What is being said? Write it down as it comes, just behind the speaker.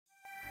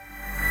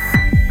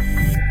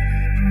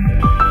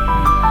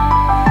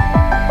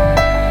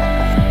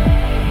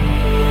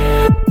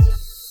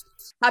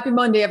Happy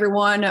Monday,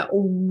 everyone.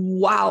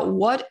 Wow,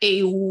 what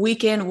a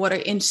weekend. What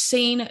an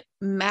insane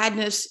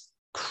madness,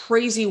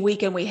 crazy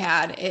weekend we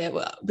had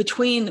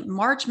between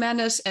March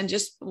Madness and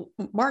just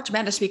March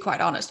Madness, to be quite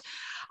honest.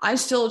 I'm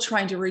still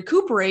trying to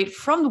recuperate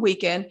from the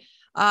weekend.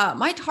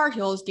 My Tar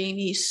Heels gave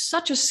me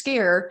such a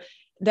scare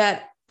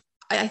that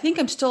I think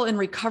I'm still in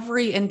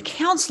recovery and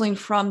counseling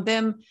from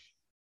them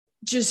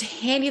just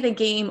handing the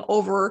game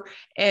over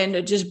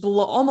and just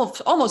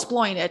almost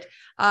blowing it.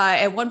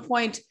 At one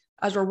point,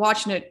 as we're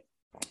watching it,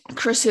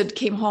 Chris had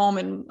came home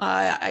and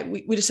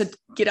we just said,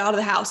 get out of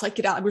the house, like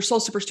get out. We're so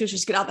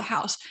superstitious, get out of the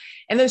house.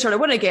 And then started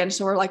winning again.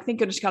 So we're like, thank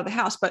goodness, get out of the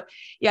house. But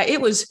yeah,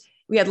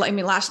 we had,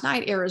 last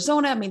night,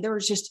 Arizona, there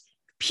was just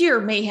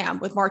pure mayhem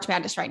with March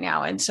Madness right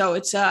now. And so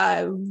it's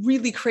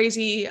really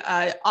crazy,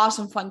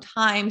 awesome, fun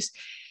times.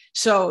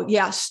 So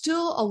yeah,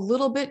 still a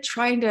little bit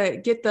trying to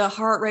get the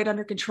heart rate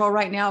under control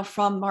right now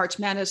from March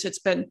Madness. It's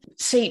been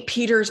St.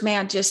 Peter's,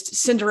 man, just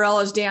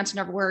Cinderella's dancing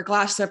everywhere,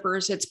 glass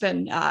slippers. It's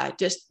been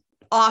just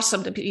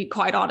awesome, to be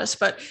quite honest.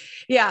 But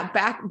yeah,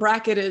 back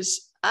bracket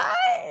is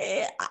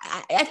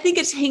I think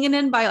it's hanging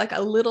in by like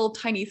a little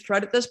tiny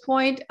thread at this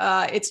point.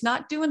 It's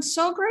not doing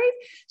so great.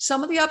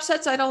 Some of the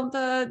upsets I don't,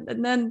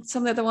 and then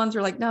some of the other ones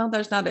are like, no,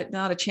 there's not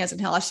a chance in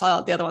hell. I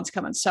saw the other ones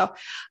coming. So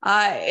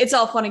it's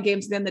all fun and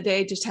games at the end of the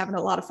day, just having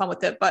a lot of fun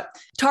with it. But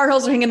Tar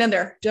Heels are hanging in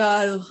there.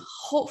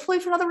 Hopefully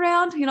for another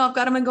round. I've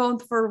got them in going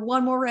for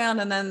one more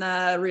round, and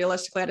then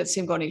realistically, I didn't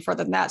see them going any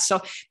further than that.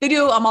 So they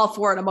do. I'm all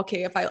for it. I'm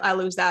okay if I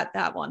lose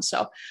that one.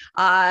 So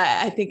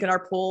I think in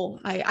our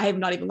pool, I have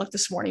not even looked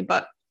this morning,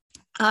 but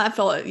I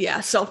feel it. Yeah.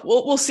 So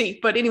we'll see.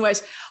 But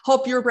anyways,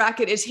 hope your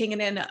bracket is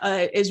hanging in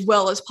as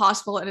well as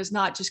possible and is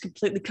not just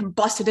completely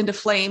combusted into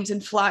flames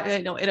and fly,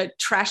 in a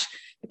trash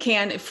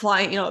can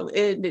flying,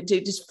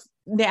 just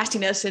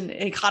nastiness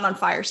and caught on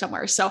fire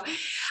somewhere. So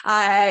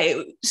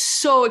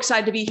so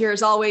excited to be here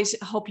as always.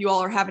 Hope you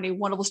all are having a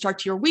wonderful start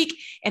to your week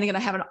and going to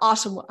have an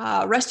awesome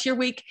rest of your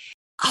week.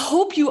 I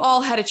hope you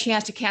all had a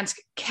chance to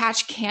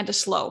catch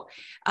Candace Lowe.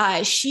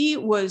 She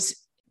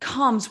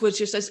comes with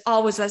just, as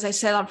always, as I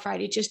said on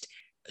Friday, just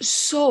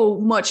so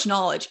much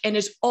knowledge and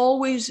is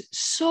always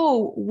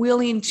so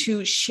willing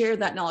to share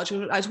that knowledge.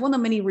 As one of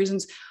the many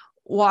reasons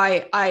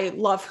why I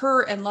love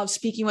her and love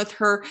speaking with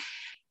her.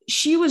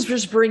 She was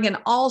just bringing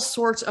all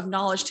sorts of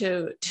knowledge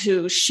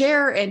to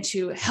share and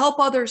to help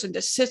others and to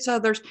assist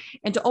others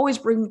and to always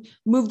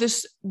move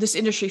this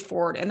industry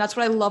forward. And that's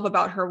what I love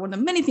about her. One of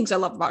the many things I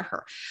love about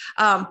her.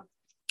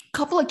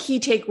 Couple of key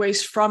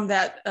takeaways from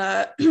that,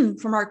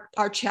 from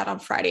our chat on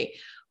Friday.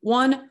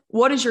 One,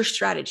 what is your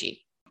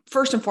strategy?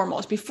 First and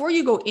foremost, before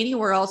you go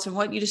anywhere else and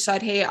what you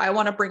decide, hey, I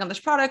want to bring on this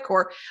product,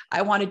 or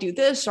I want to do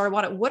this, or I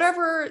want to,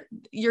 whatever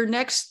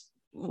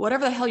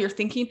the hell you're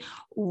thinking,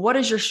 what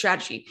is your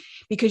strategy?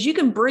 Because you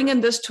can bring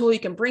in this tool, you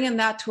can bring in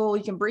that tool,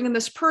 you can bring in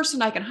this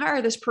person, I can hire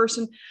this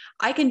person,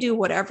 I can do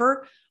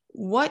whatever.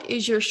 What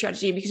is your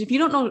strategy? Because if you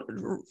don't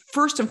know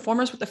first and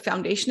foremost what the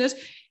foundation is,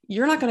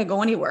 you're not going to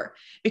go anywhere,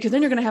 because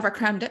then you're going to have a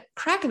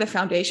crack in the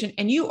foundation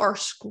and you are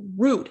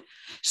screwed.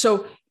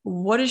 So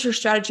what is your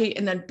strategy?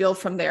 And then build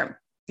from there.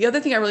 The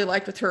other thing I really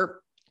liked with her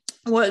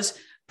was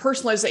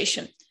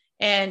personalization.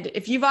 And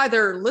if you've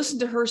either listened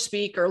to her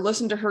speak or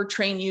listened to her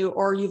train you,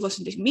 or you've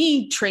listened to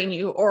me train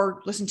you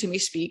or listened to me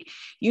speak,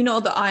 you know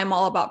that I am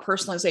all about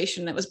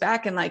personalization. It was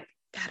back in I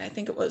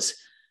think it was,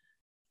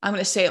 I'm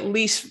going to say at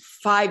least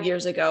 5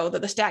 years ago,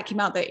 that the stat came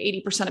out that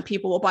 80% of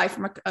people will buy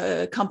from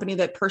a company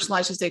that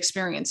personalizes the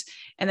experience.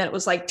 And that it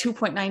was like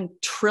 $2.9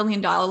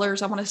 trillion, I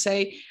want to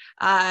say,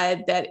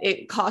 that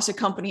it costs a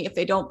company if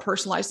they don't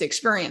personalize the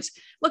experience.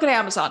 Look at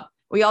Amazon.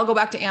 We all go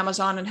back to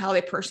Amazon and how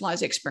they personalize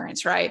the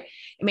experience, right?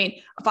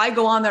 If I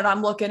go on there and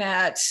I'm looking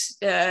at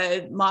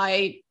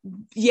my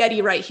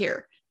Yeti right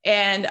here,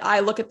 and I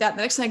look at that,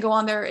 the next time I go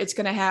on there, it's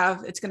going to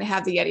have the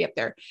Yeti up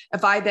there.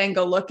 If I then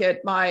go look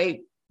at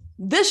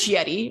this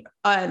Yeti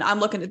and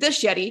I'm looking at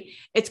this Yeti,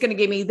 it's going to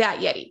give me that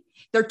Yeti.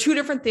 They're two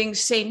different things,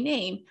 same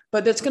name,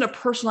 but that's going to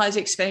personalize the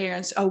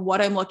experience of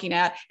what I'm looking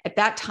at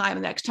that time.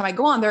 And the next time I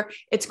go on there,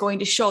 it's going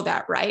to show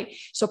that, right?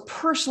 So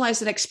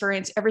personalize an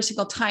experience every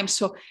single time.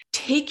 So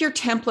take your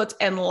templates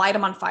and light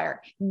them on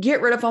fire.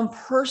 Get rid of them,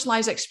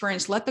 personalize the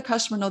experience. Let the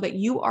customer know that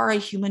you are a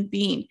human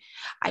being.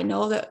 I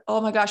know that,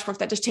 oh my gosh, Brooke,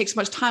 that just takes so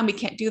much time. We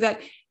can't do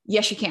that.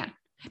 Yes, you can.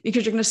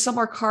 Because you're going to sell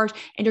more cars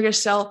and you're going to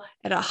sell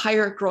at a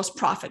higher gross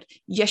profit.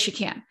 Yes, you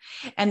can.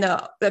 And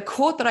the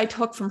quote that I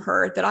took from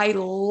her that I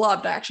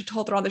loved, I actually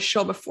told her on the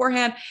show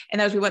beforehand. And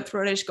as we went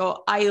through it, I just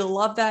go, I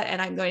love that. And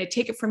I'm going to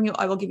take it from you.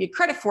 I will give you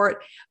credit for it,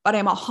 but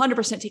I'm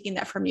 100% taking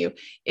that from you,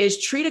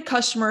 is treat a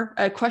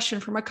question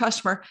from a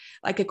customer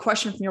like a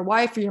question from your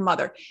wife or your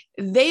mother.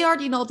 They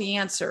already know the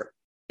answer.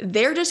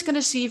 They're just going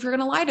to see if you're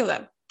going to lie to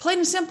them. Plain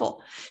and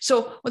simple.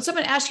 So when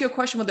someone asks you a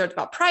question, whether it's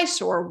about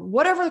price or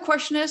whatever the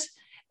question is,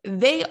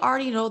 they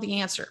already know the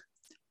answer.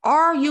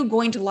 Are you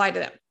going to lie to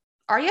them?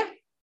 Are you?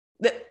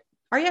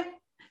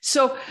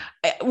 So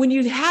when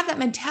you have that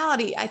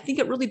mentality, I think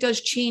it really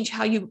does change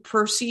how you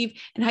perceive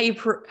and how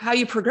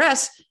you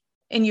progress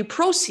and you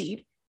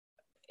proceed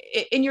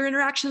in your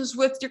interactions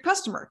with your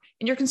customer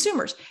and your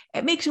consumers.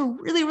 It makes a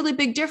really, really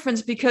big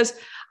difference, because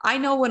I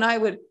know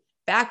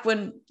back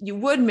when you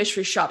would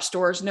mystery shop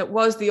stores and it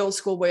was the old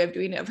school way of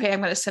doing it, hey, I'm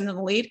going to send in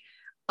the lead.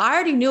 I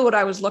already knew what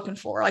I was looking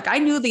for. Like I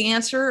knew the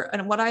answer,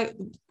 and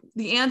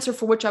the answer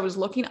for which I was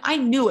looking, I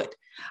knew it.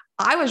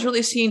 I was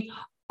really seeing,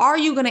 are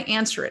you going to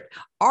answer it?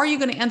 Are you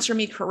going to answer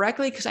me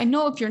correctly? Because I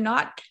know if you're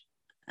not,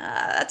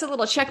 that's a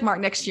little check mark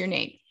next to your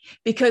name.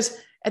 Because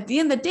at the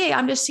end of the day,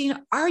 I'm just seeing,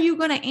 are you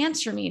going to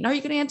answer me? And are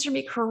you going to answer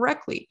me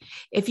correctly?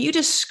 If you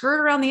just skirt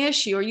around the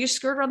issue, or you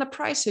skirt around the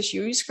price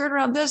issue, or you skirt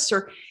around this,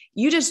 or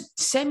you just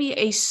send me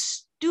a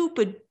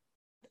stupid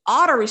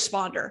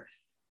autoresponder,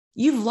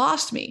 you've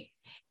lost me.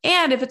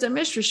 And if it's a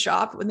mystery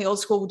shop, in the old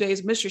school days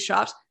of mystery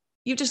shops,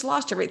 you've just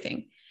lost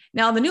everything.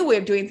 Now, the new way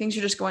of doing things,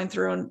 you're just going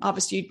through, and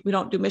obviously we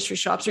don't do mystery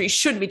shops, or you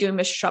shouldn't be doing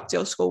mystery shops, the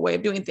old school way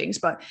of doing things,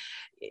 but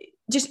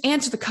just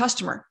answer the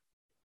customer.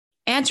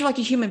 Answer like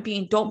a human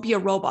being. Don't be a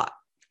robot.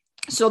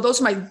 So those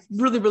are my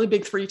really, really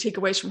big 3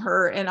 takeaways from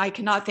her. And I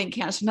cannot thank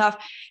Candace enough.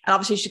 And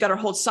obviously she's got her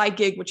whole side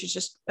gig, which is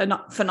just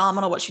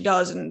phenomenal what she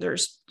does. And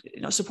there's,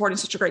 supporting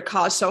such a great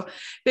cause. So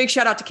big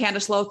shout out to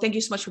Candace Lowe. Thank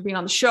you so much for being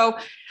on the show.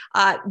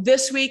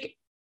 This week,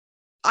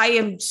 I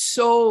am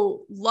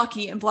so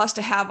lucky and blessed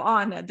to have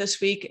on this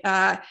week,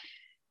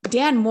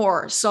 Dan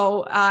Moore.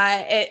 So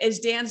as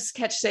Dan's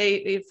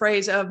say the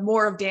phrase of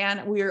more of Dan,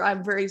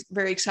 I'm very,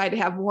 very excited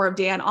to have more of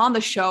Dan on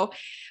the show.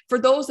 For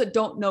those that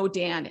don't know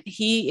Dan,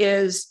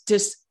 he's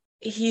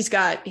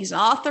an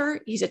author,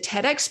 he's a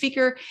TEDx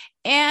speaker,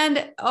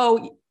 and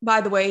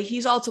by the way,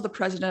 he's also the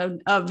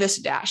president of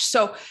VistaDash.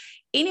 So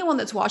anyone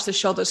that's watched the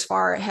show this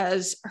far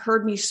has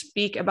heard me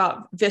speak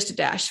about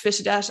VistaDash.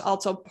 VistaDash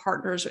also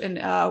partners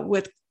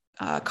with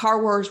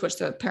Car Wars, which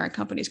the parent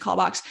company is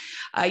CallBox.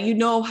 You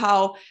know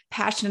how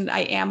passionate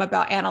I am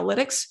about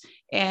analytics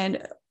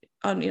and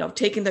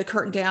taking the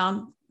curtain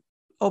down,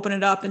 open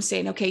it up and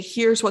saying, okay,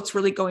 here's what's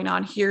really going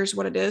on. Here's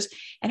what it is,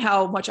 and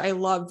how much I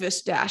love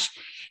VistaDash.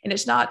 And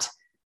it's not,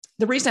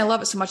 the reason I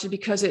love it so much is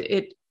because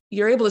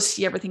you're able to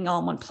see everything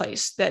all in one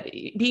place. That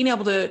being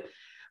able to,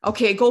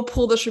 okay, go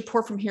pull this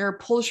report from here,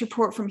 pull this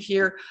report from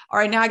here. All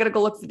right, now I got to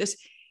go look for this.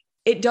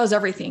 It does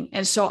everything.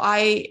 And so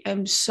I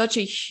am such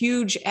a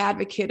huge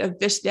advocate of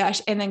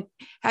VistaDash, and then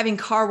having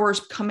Car Wars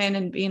come in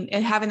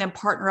and having them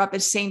partner up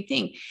is same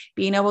thing.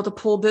 Being able to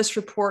pull this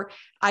report,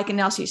 I can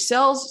now see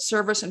sales,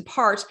 service, and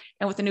parts.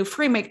 And with the new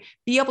FreeMake,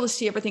 be able to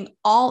see everything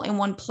all in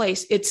one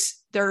place.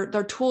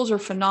 Their tools are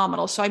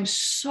phenomenal. So I'm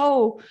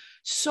so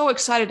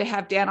excited to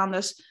have Dan on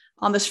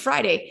this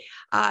Friday.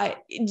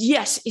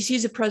 Yes,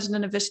 he's the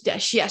president of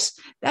VistaDash. Yes,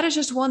 that is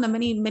just one of the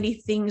many, many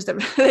things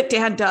that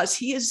Dan does.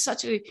 He is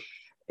such a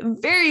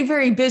very,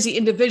 very busy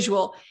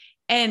individual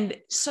and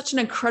such an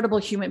incredible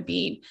human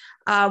being.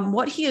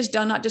 What he has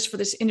done, not just for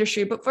this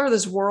industry, but for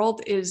this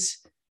world, is,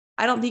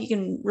 I don't think you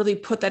can really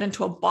put that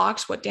into a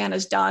box, what Dan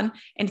has done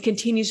and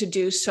continues to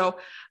do. So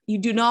you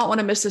do not want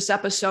to miss this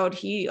episode.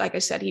 Like I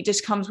said, he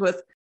just comes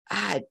with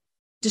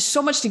just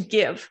so much to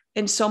give,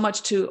 and so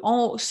much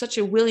such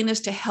a willingness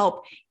to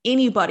help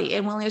anybody,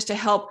 and willingness to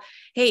help,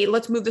 hey,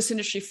 let's move this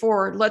industry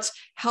forward. Let's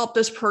help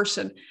this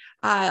person.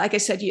 Like I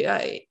said, you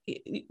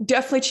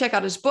definitely check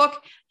out his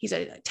book. He's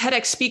a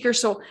TEDx speaker.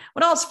 So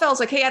when all else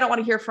fails, like, hey, I don't want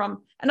to hear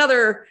from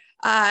another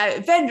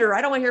vendor.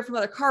 I don't want to hear from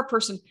another car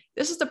person.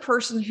 This is the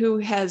person who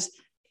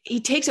he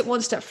takes it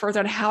one step further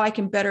on how I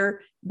can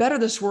better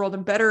this world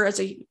and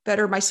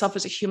better myself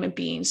as a human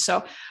being.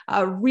 So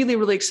really,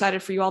 really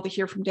excited for you all to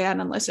hear from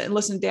Dan and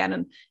listen to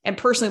Dan and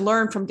personally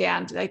learn from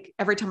Dan. Like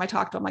every time I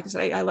talk to him, like I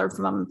said, I learned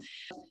from him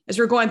as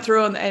we're going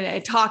through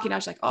and talking. I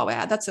was like, oh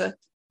yeah,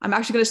 I'm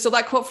actually going to steal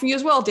that quote from you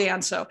as well,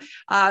 Dan. So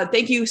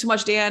thank you so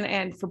much, Dan,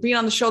 and for being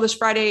on the show this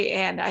Friday.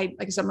 And like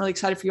I said, I'm really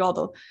excited for you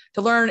all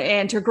to learn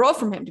and to grow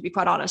from him, to be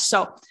quite honest.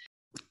 So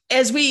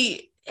as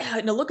we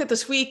look at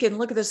this week and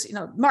look at this,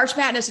 March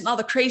Madness and all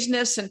the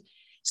craziness, and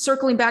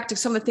circling back to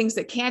some of the things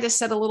that Candace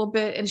said a little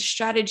bit, and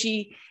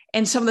strategy,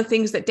 and some of the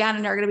things that Dan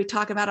and I are going to be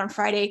talking about on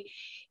Friday,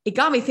 it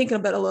got me thinking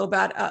a little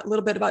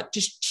bit about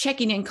just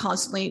checking in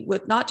constantly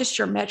with not just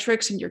your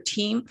metrics and your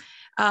team,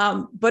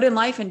 but in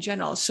life in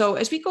general. So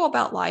as we go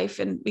about life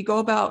and we go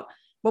about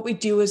what we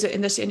do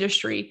in this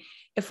industry,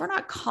 if we're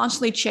not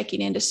constantly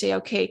checking in to say,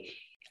 okay,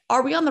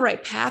 are we on the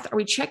right path? Are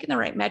we checking the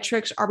right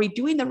metrics? Are we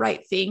doing the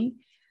right thing?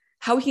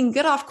 How we can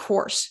get off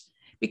course?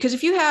 Because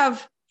if you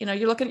have,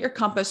 you're looking at your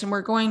compass and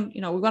we're going,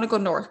 we want to go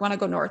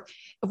north.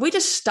 If we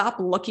just stop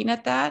looking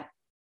at that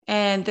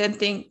and then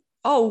think,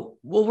 oh,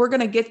 well, we're going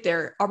to get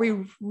there. Are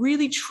we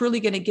really, truly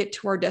going to get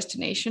to our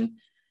destination?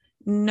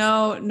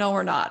 No,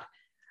 we're not.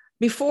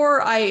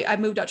 Before I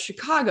moved out to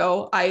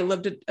Chicago, I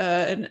lived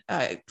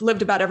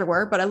about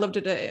everywhere, but I lived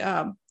at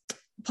a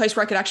place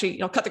where I could actually,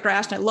 cut the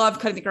grass, and I loved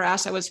cutting the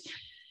grass.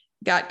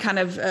 Got kind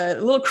of a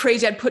little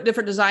crazy. I'd put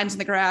different designs in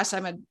the grass.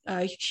 I'm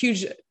a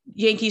huge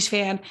Yankees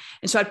fan.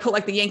 And so I'd put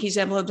like the Yankees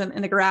emblem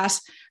in the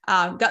grass,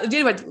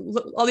 did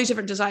all these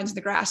different designs in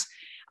the grass.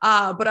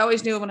 But I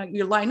always knew when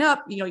you line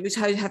up, you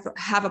have to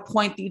have a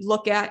point that you'd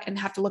look at and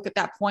have to look at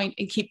that point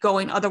and keep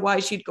going.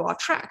 Otherwise you'd go off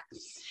track.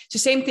 It's the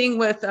same thing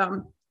with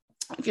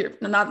if you're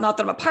not that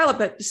I'm a pilot,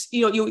 but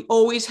you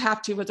always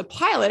have to, as a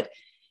pilot,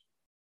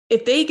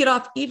 if they get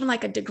off even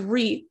like a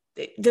degree,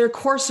 their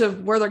course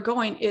of where they're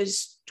going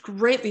is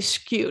greatly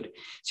skewed.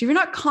 So you're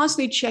not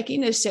constantly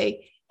checking to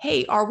say,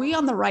 hey, are we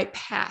on the right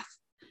path?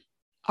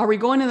 Are we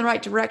going in the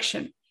right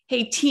direction?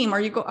 Hey, team,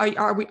 are we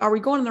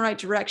going in the right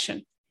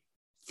direction?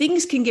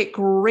 Things can get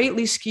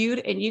greatly skewed,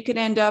 and you can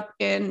end up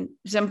in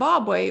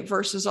Zimbabwe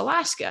versus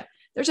Alaska.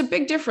 There's a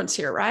big difference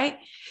here, right?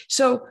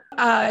 So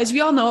as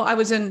we all know, I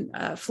was in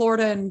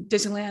Florida and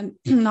Disneyland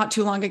not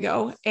too long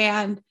ago,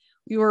 and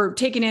we were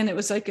taking in, it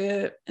was like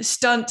a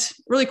stunt,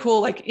 really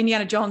cool, like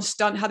Indiana Jones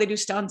stunt, how they do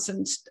stunts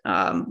and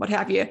what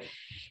have you.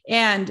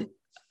 And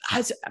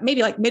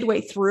maybe like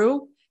midway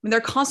through, I mean,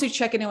 they're constantly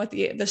checking in with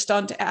the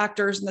stunt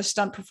actors and the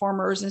stunt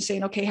performers and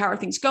saying, okay, how are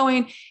things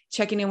going?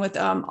 Checking in with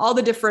all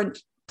the different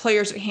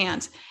players at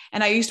hands.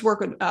 And I used to work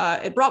with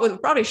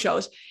Broadway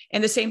shows,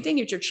 and the same thing,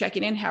 you're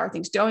checking in, how are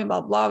things going,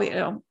 blah,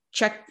 blah,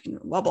 check,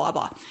 blah, blah,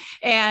 blah.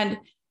 And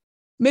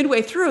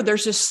midway through,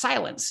 there's just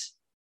silence.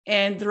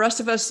 And the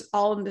rest of us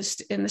all in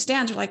the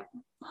stands are like,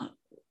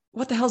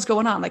 what the hell's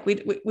going on? Like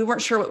we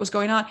weren't sure what was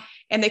going on.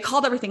 And they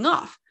called everything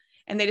off.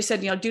 And they just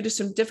said, due to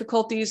some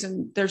difficulties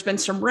and there's been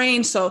some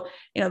rain. So,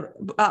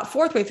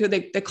 fourth way through,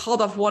 they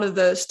called off one of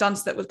the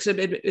stunts that was, because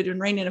it had been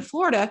raining in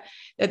Florida,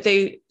 that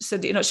they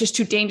said, it's just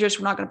too dangerous.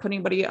 We're not going to put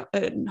anybody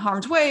in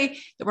harm's way,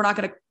 that we're not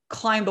going to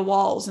climb the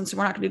walls. And so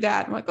we're not going to do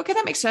that. I'm like, okay,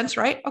 that makes sense.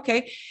 Right.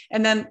 Okay.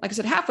 And then, like I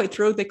said, halfway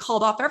through, they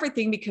called off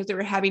everything because they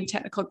were having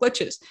technical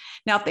glitches.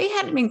 Now, if they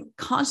hadn't been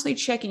constantly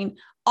checking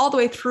all the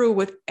way through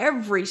with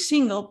every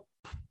single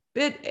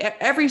bit,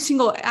 every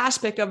single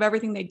aspect of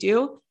everything they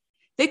do,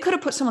 they could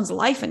have put someone's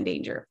life in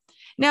danger.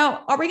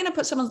 Now, are we going to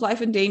put someone's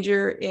life in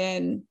danger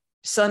in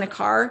selling a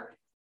car?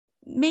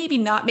 Maybe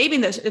not. Maybe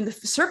in the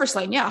service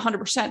lane, yeah,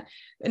 100%.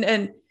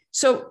 And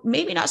so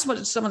maybe not so much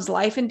someone's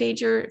life in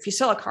danger. If you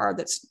sell a car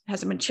that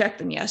hasn't been checked,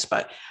 then yes,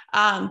 but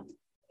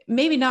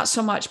maybe not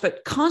so much.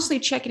 But constantly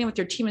checking in with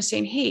your team and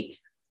saying, hey,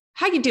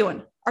 how you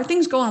doing? Are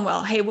things going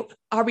well? Hey,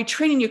 are we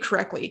training you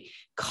correctly?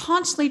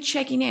 Constantly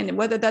checking in, and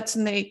whether that's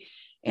in the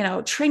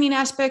training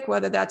aspect,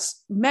 whether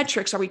that's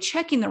metrics, are we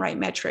checking the right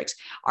metrics?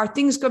 Are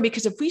things good?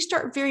 Because if we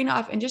start veering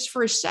off and just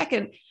for a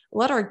second,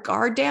 let our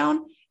guard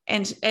down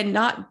and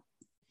not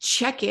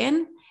check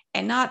in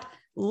and not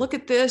look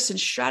at this and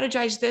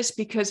strategize this,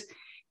 because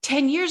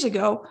 10 years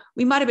ago,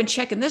 we might've been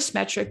checking this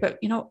metric, but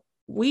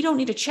we don't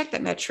need to check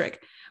that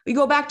metric. We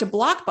go back to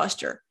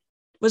Blockbuster.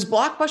 Was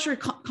Blockbuster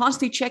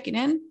constantly checking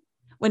in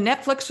when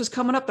Netflix was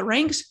coming up the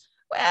ranks?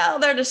 Well,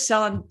 they're just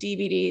selling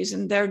DVDs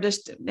and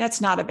that's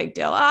not a big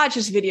deal. It's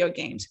just video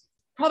games.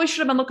 Probably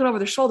should have been looking over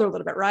their shoulder a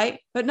little bit, right?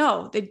 But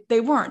no,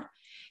 they weren't.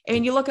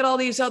 And you look at all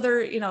these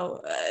other,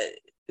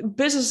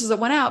 businesses that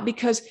went out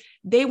because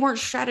they weren't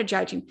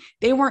strategizing.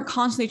 They weren't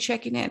constantly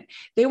checking in.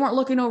 They weren't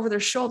looking over their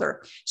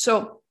shoulder.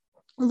 So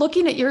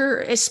looking at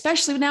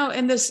especially now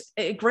in this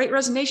Great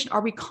Resignation,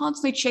 are we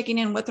constantly checking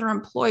in with our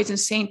employees and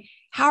saying,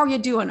 how are you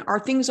doing? Are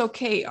things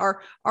okay?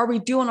 Are we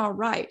doing all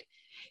right?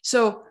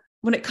 So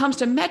when it comes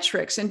to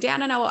metrics, and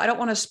Dan and I don't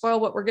want to spoil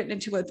what we're getting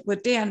into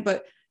with Dan,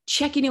 but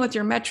checking in with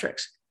your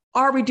metrics.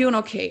 Are we doing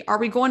okay? Are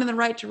we going in the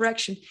right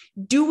direction?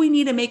 Do we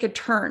need to make a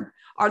turn?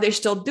 Are they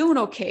still doing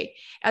okay?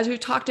 As we've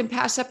talked in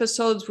past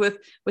episodes with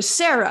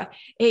Sarah,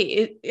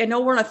 hey, I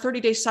know we're on a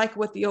 30-day cycle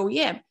with the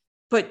OEM,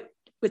 but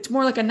it's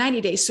more like a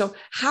 90 days. So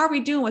how are we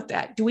doing with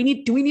that? Do we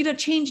need to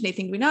change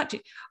anything? Do we not?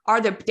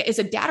 Is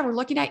the data we're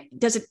looking at,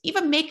 does it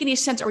even make any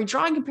sense? Are we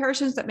drawing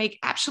comparisons that make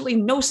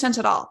absolutely no sense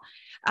at all?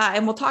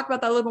 And we'll talk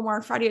about that a little bit more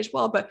on Friday as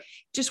well. But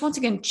just once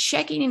again,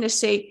 checking in to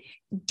say,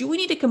 do we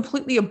need to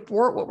completely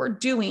abort what we're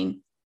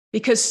doing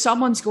because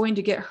someone's going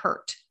to get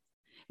hurt?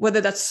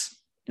 Whether that's,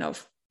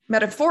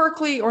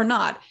 metaphorically or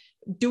not,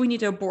 do we need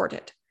to abort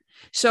it?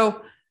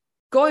 So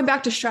going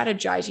back to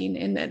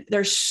strategizing, and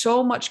there's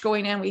so much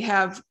going in. We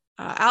have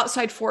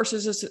outside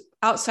forces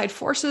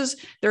that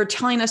are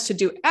telling us to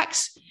do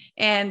X,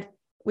 and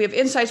we have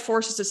inside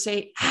forces to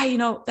say,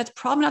 that's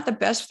probably not the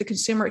best for the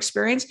consumer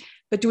experience,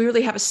 but do we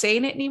really have a say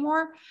in it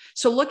anymore?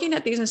 So looking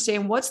at these and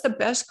saying, what's the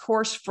best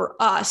course for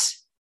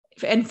us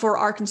and for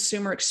our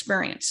consumer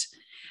experience?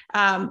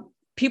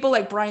 People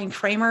like Brian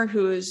Kramer,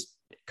 who is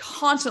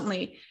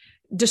constantly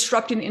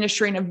disrupting the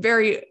industry in a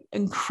very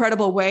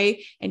incredible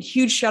way, and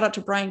huge shout out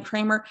to Brian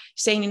Kramer,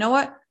 saying, you know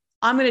what,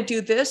 I'm going to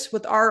do this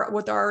with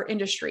our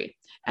industry,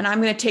 and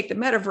I'm going to take the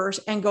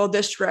metaverse and go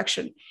this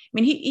direction. I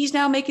mean, he's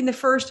now making the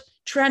first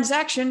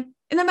transaction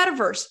in the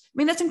metaverse. I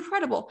mean, that's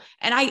incredible.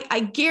 And I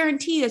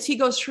guarantee as he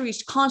goes through,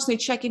 he's constantly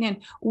checking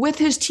in with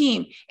his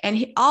team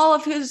and all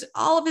of his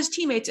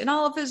teammates and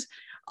all of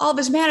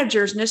his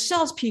managers and his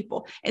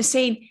salespeople, and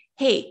saying,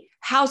 hey,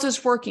 how's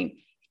this working?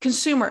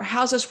 Consumer,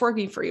 how's this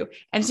working for you?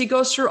 And as he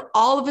goes through,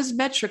 all of his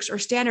metrics are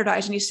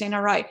standardized, and he's saying,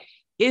 all right,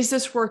 is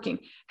this working?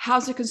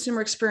 How's the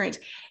consumer experience?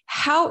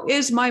 How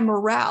is my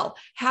morale?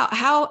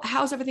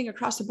 How's everything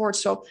across the board?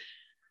 So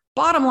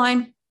bottom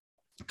line,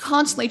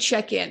 constantly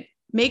check in.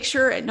 Make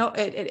sure at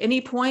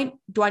any point,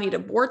 do I need to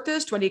abort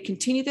this? Do I need to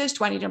continue this?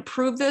 Do I need to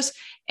improve this?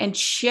 And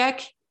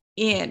check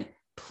in.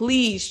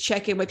 please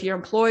check in with your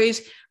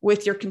employees,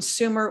 with your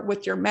consumer,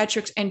 with your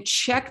metrics, and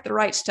check the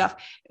right stuff.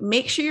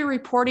 Make sure your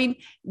reporting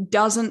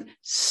doesn't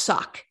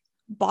suck.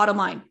 Bottom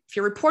line, if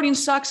your reporting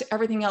sucks,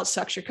 everything else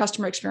sucks. Your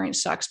customer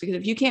experience sucks, because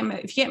if you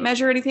can't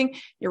measure anything,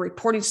 your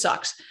reporting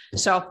sucks.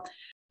 So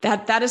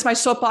that is my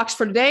soapbox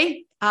for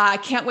today. I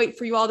can't wait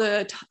for you all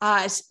to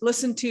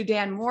listen to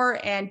Dan Moore,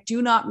 and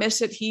do not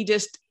miss it.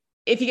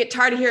 If you get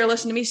tired of hearing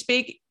listen to me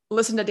speak,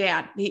 listen to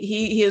Dan.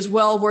 He is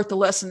well worth the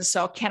listen.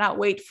 So cannot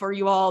wait for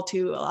you all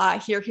to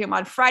hear him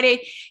on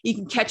Friday. You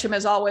can catch him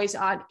as always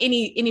on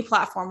any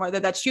platform, whether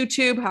that's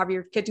YouTube, however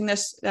you're getting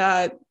this,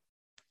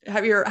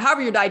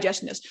 however you're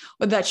digesting this,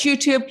 whether that's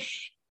YouTube,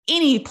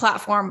 any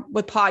platform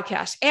with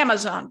podcasts,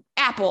 Amazon,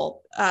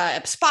 Apple,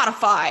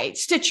 Spotify,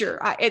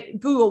 Stitcher,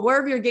 Google,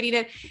 wherever you're getting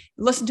it,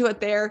 listen to it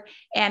there.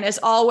 And as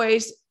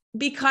always,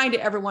 be kind to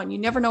everyone. You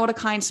never know what a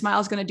kind smile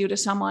is going to do to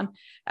someone.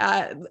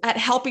 At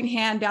helping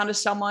hand down to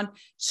someone.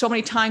 So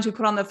many times we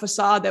put on the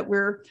facade that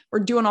we're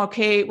doing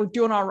okay, we're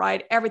doing all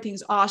right,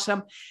 everything's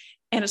awesome,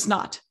 and it's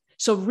not.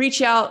 So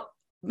reach out,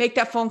 make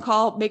that phone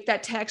call, make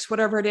that text,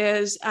 whatever it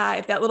is.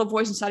 If that little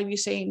voice inside of you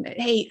saying,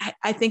 hey,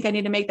 I think I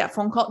need to make that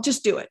phone call,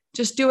 just do it.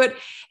 Just do it.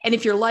 And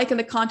if you're liking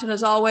the content,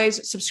 as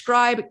always,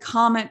 subscribe,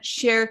 comment,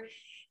 share. If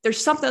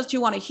there's something else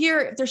you want to hear,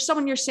 if there's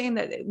someone you're saying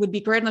that it would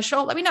be great on the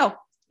show, let me know.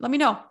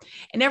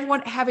 And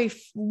everyone, have a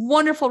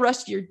wonderful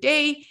rest of your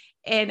day,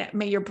 and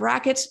may your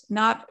brackets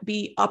not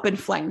be up in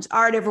flames.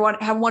 All right, everyone,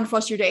 have a wonderful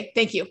rest of your day.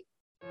 Thank you.